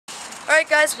Alright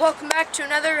guys, welcome back to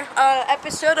another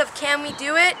episode of Can We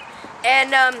Do It?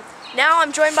 And now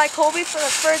I'm joined by Colby for the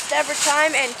first ever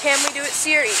time in Can We Do It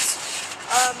series.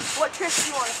 What trick do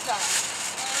you want to start?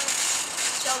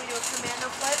 Shall we do a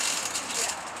commando flip?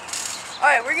 Yeah.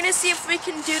 Alright, we're going to see if we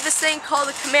can do this thing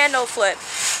called a commando flip.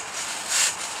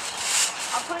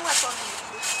 I'm putting my phone in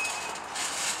YouTube.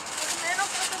 The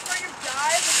commando flip is where you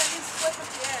dive and then you flip at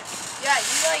the end. Yeah,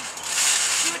 you like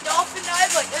do a dolphin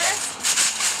dive like this.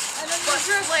 And then But you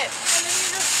just flip. And then you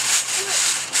just do it.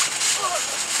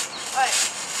 Alright.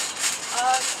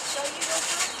 Shall you go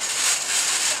first?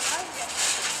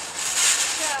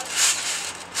 Yeah.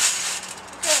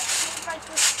 Okay.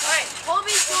 Alright,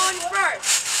 Colby's going first.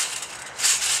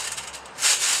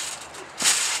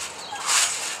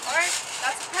 Alright,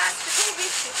 that's a pass to Colby.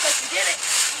 Looks like you did it.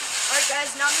 Alright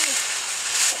guys, now me.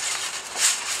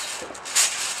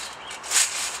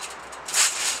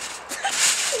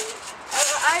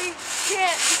 I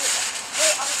can't do it.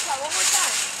 Wait, I'm gonna try one more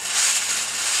time.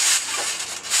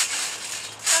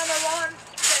 And a 1,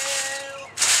 2.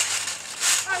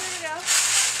 Oh, there we go.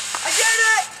 I did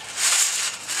it!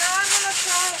 Now I'm gonna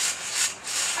try.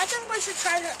 I think we should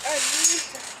try the knee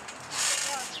flip.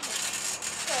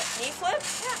 Knee flip?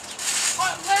 Yeah.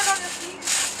 Oh, land on your feet.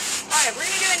 Alright, we're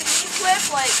gonna do a knee flip,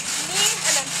 like knee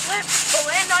and then flip, but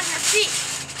land on your feet.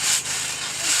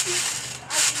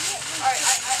 Alright,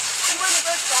 I went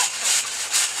first last time.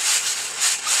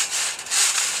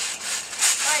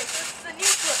 Alright, so this is the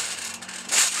knee flip.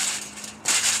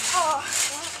 Oh,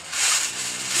 well,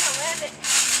 can't land it.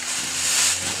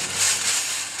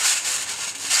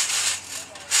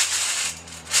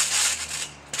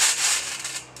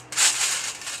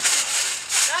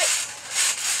 Nice.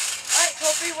 Alright,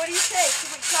 Kofi, what do you say?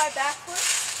 Should we try backflip?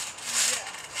 Yeah.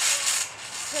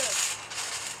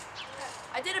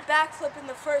 I did a backflip in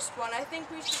the first one. I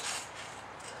think we should.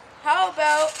 How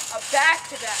about a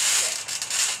back-to-back flip?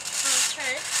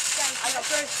 Okay. I go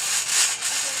first.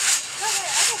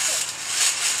 Okay, I go first.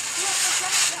 You want to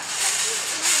jump? Yeah.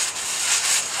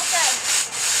 Okay.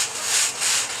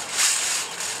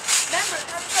 Remember,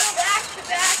 that's a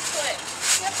back-to-back flip.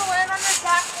 You have to land on your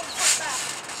back and flip back.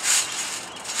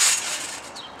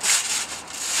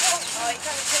 Oh, you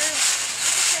kind of turn.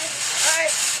 Okay.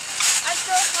 Alright. I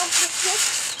still accomplished it.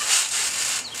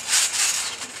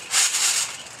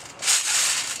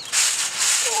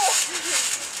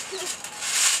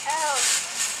 Ow.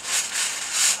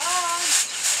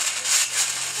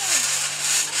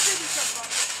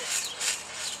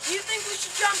 Do you think we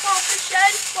should jump off the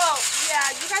shed? Well,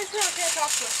 yeah, you guys really can't talk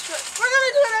to us. We're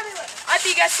gonna do it anyway. I'd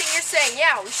be guessing you're saying,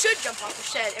 yeah, we should jump off the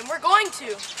shed, and we're going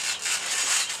to.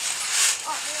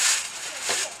 Oh, yeah.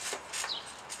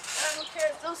 Who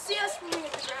cares? They'll see us when we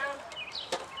hit the ground.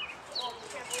 Oh, we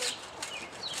can't believe.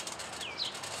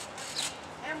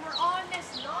 And we're on this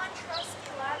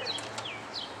non-trusty ladder.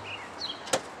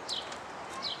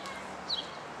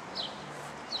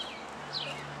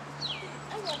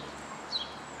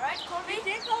 Alright, Colby? I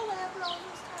think I'll land wrong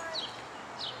this time.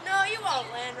 No, you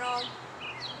won't land wrong.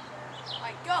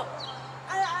 Alright, go.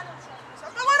 I don't trust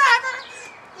myself, but whatever.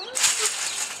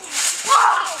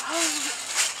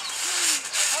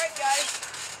 Alright, guys.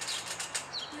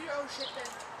 Oh shit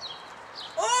then.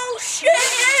 Oh, shit!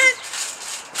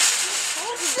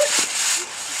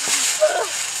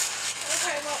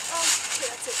 Okay, well, okay,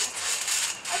 that's it.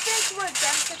 I think we're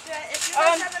done for today. If you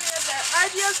guys have any other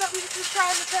ideas that we should try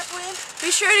on the trampoline,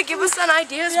 Be sure to give us some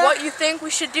ideas what you think we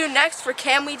should do next for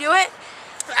Can We Do It?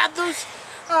 add those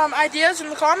ideas in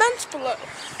the comments below.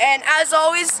 And as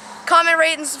always, comment,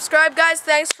 rate, and subscribe, guys.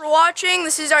 Thanks for watching.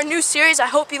 This is our new series. I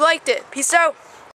hope you liked it. Peace out.